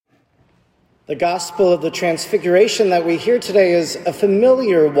The Gospel of the Transfiguration that we hear today is a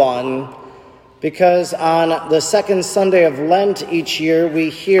familiar one because on the second Sunday of Lent each year we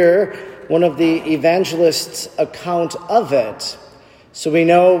hear one of the evangelists' account of it. So we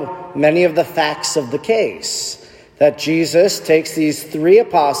know many of the facts of the case, that Jesus takes these three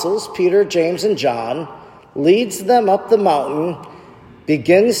apostles, Peter, James, and John, leads them up the mountain,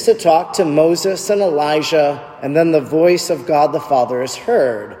 begins to talk to Moses and Elijah, and then the voice of God the Father is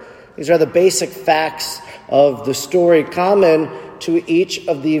heard. These are the basic facts of the story common to each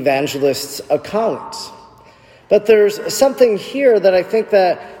of the evangelists' accounts. But there's something here that I think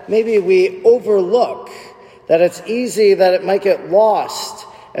that maybe we overlook, that it's easy that it might get lost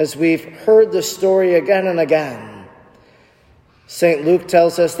as we've heard the story again and again. St. Luke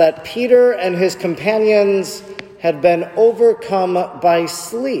tells us that Peter and his companions had been overcome by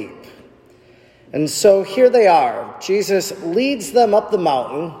sleep. And so here they are. Jesus leads them up the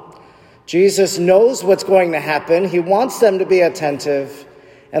mountain. Jesus knows what's going to happen. He wants them to be attentive.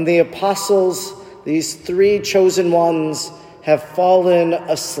 And the apostles, these three chosen ones, have fallen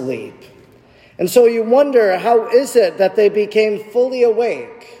asleep. And so you wonder, how is it that they became fully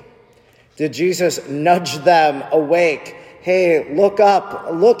awake? Did Jesus nudge them awake? Hey, look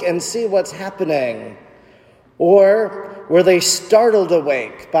up, look and see what's happening. Or were they startled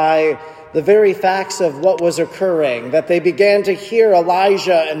awake by the very facts of what was occurring, that they began to hear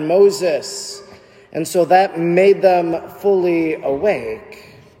Elijah and Moses, and so that made them fully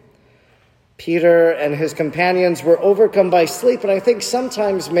awake? Peter and his companions were overcome by sleep, and I think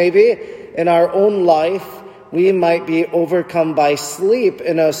sometimes maybe in our own life we might be overcome by sleep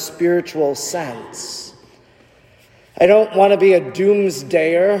in a spiritual sense. I don't want to be a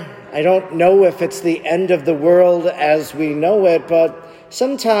doomsdayer. I don't know if it's the end of the world as we know it, but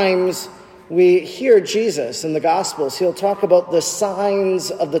sometimes we hear Jesus in the Gospels. He'll talk about the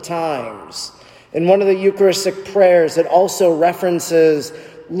signs of the times. In one of the Eucharistic prayers, it also references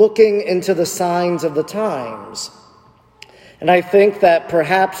looking into the signs of the times. And I think that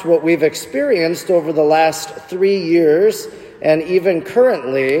perhaps what we've experienced over the last 3 years, and even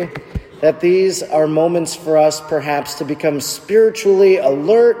currently, that these are moments for us perhaps to become spiritually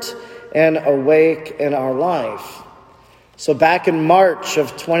alert and awake in our life. So back in March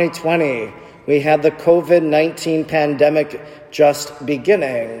of 2020, we had the COVID-19 pandemic just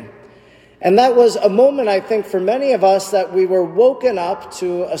beginning. And that was a moment, I think, for many of us that we were woken up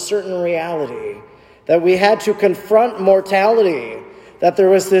to a certain reality, that we had to confront mortality, that there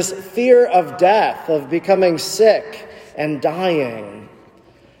was this fear of death, of becoming sick and dying.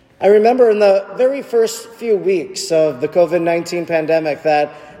 I remember in the very first few weeks of the COVID-19 pandemic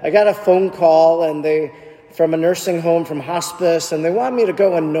that I got a phone call from a nursing home, from hospice, and they wanted me to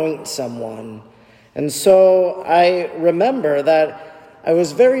go anoint someone. And so I remember that I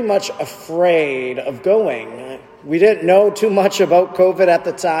was very much afraid of going. We didn't know too much about COVID at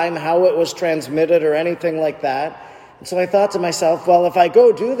the time, how it was transmitted or anything like that. And so I thought to myself, well, if I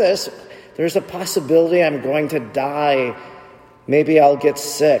go do this, there's a possibility I'm going to die. Maybe I'll get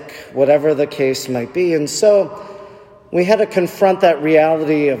sick, whatever the case might be. And so we had to confront that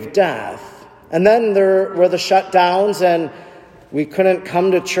reality of death. And then there were the shutdowns, and we couldn't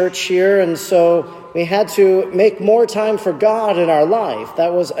come to church here, and so we had to make more time for God in our life.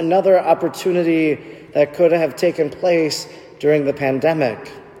 That was another opportunity that could have taken place during the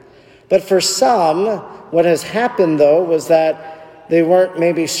pandemic. But for some, what has happened, though, was that they weren't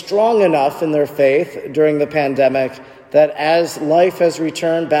maybe strong enough in their faith during the pandemic, that as life has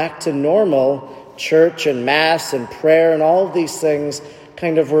returned back to normal, church and mass and prayer and all of these things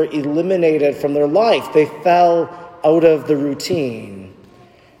kind of were eliminated from their life. They fell out of the routine.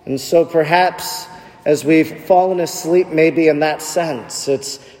 And so perhaps as we've fallen asleep, maybe in that sense,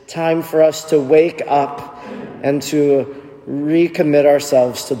 it's time for us to wake up and to recommit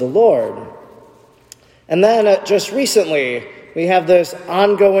ourselves to the Lord. And then just recently, we have this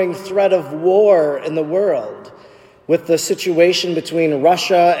ongoing threat of war in the world with the situation between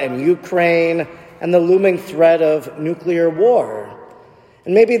Russia and Ukraine and the looming threat of nuclear war.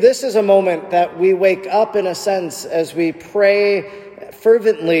 And maybe this is a moment that we wake up in a sense as we pray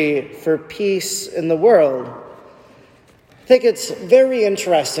fervently for peace in the world. I think it's very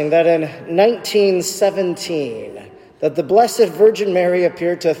interesting that in 1917, that the Blessed Virgin Mary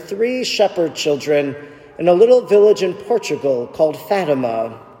appeared to 3 shepherd children in a little village in Portugal called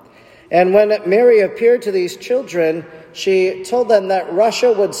Fatima. And when Mary appeared to these children, she told them that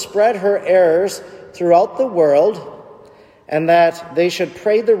Russia would spread her errors throughout the world, and that they should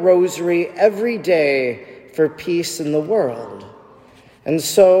pray the rosary every day for peace in the world. And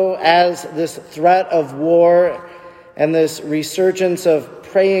so as this threat of war and this resurgence of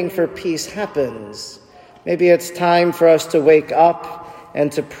praying for peace happens. Maybe it's time for us to wake up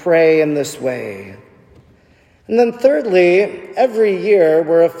and to pray in this way. And then thirdly, every year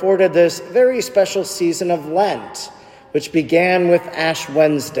we're afforded this very special season of Lent, which began with Ash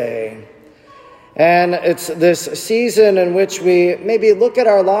Wednesday. And it's this season in which we maybe look at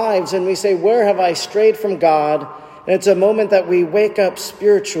our lives and we say, where have I strayed from God? And it's a moment that we wake up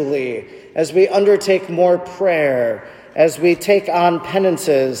spiritually as we undertake more prayer, as we take on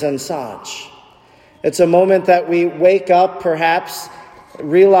penances and such. It's a moment that we wake up perhaps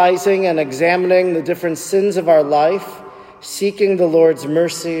realizing and examining the different sins of our life, seeking the Lord's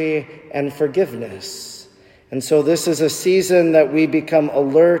mercy and forgiveness. And so this is a season that we become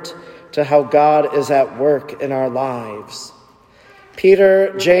alert to how God is at work in our lives.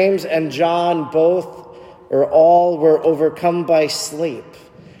 Peter, James, and John all were overcome by sleep,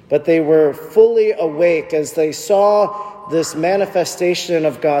 but they were fully awake as they saw this manifestation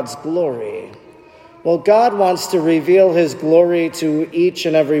of God's glory. Well, God wants to reveal his glory to each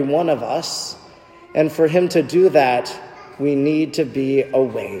and every one of us, and for him to do that, we need to be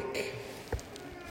awake.